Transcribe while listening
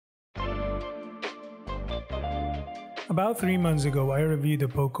About 3 months ago, I reviewed the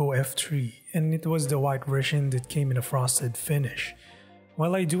POCO F3 and it was the white version that came in a frosted finish.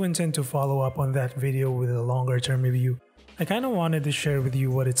 While I do intend to follow up on that video with a longer term review, I kinda wanted to share with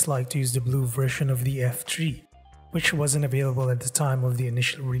you what it's like to use the blue version of the F3, which wasn't available at the time of the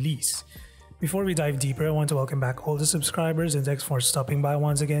initial release. Before we dive deeper, I want to welcome back all the subscribers and thanks for stopping by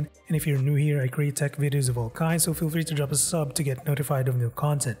once again. And if you're new here, I create tech videos of all kinds, so feel free to drop a sub to get notified of new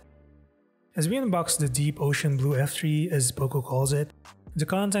content. As we unbox the deep ocean blue F3, as POCO calls it, the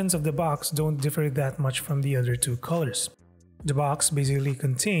contents of the box don't differ that much from the other two colors. The box basically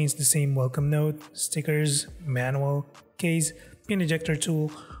contains the same welcome note, stickers, manual, case, pin ejector tool,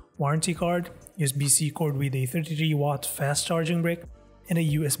 warranty card, USB-C cord with a 33-watt fast charging brick, and a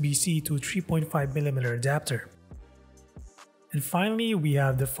USB-C to 3.5mm adapter. And finally, we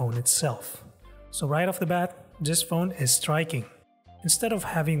have the phone itself. So right off the bat, this phone is striking. Instead of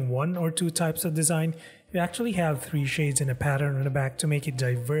having one or two types of design, you actually have 3 shades and a pattern on the back to make it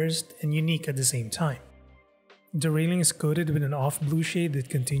diverse and unique at the same time. The railing is coated with an off blue shade that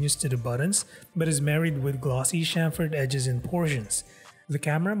continues to the buttons, but is married with glossy chamfered edges and portions. The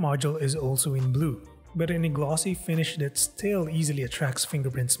camera module is also in blue, but in a glossy finish that still easily attracts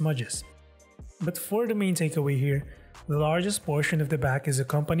fingerprint smudges. But for the main takeaway here, the largest portion of the back is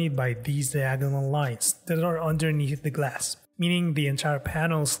accompanied by these diagonal lines that are underneath the glass, meaning the entire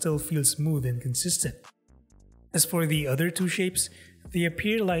panel still feels smooth and consistent. As for the other two shapes, they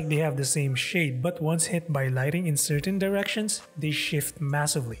appear like they have the same shade, but once hit by lighting in certain directions, they shift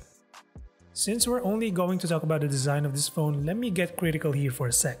massively. Since we're only going to talk about the design of this phone, let me get critical here for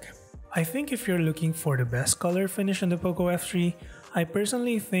a sec. I think if you're looking for the best color finish on the POCO F3, I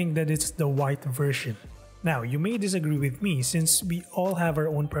personally think that it's the white version. Now, you may disagree with me since we all have our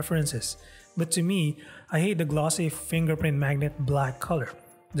own preferences, but to me, I hate the glossy fingerprint magnet black color.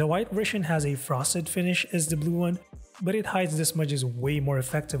 The white version has a frosted finish as the blue one, but it hides the smudges way more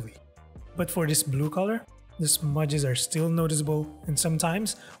effectively. But for this blue color, the smudges are still noticeable, and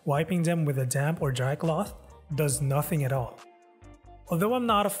sometimes wiping them with a damp or dry cloth does nothing at all. Although I'm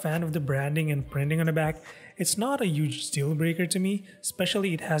not a fan of the branding and printing on the back, it's not a huge deal breaker to me,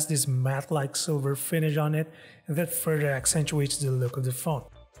 especially it has this matte-like silver finish on it that further accentuates the look of the phone.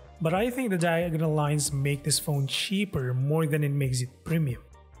 But I think the diagonal lines make this phone cheaper more than it makes it premium.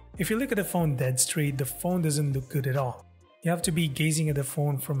 If you look at the phone dead straight, the phone doesn't look good at all. You have to be gazing at the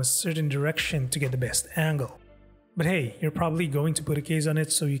phone from a certain direction to get the best angle. But hey, you're probably going to put a case on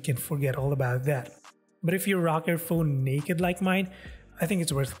it so you can forget all about that. But if you rock your phone naked like mine, I think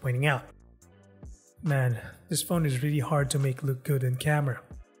it's worth pointing out. Man, this phone is really hard to make look good in camera.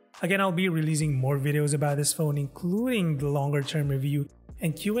 Again, I'll be releasing more videos about this phone, including the longer term review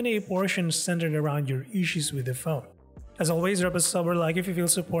and Q&A portions centered around your issues with the phone. As always, drop a sub or like if you feel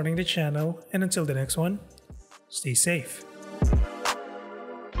supporting the channel, and until the next one, stay safe.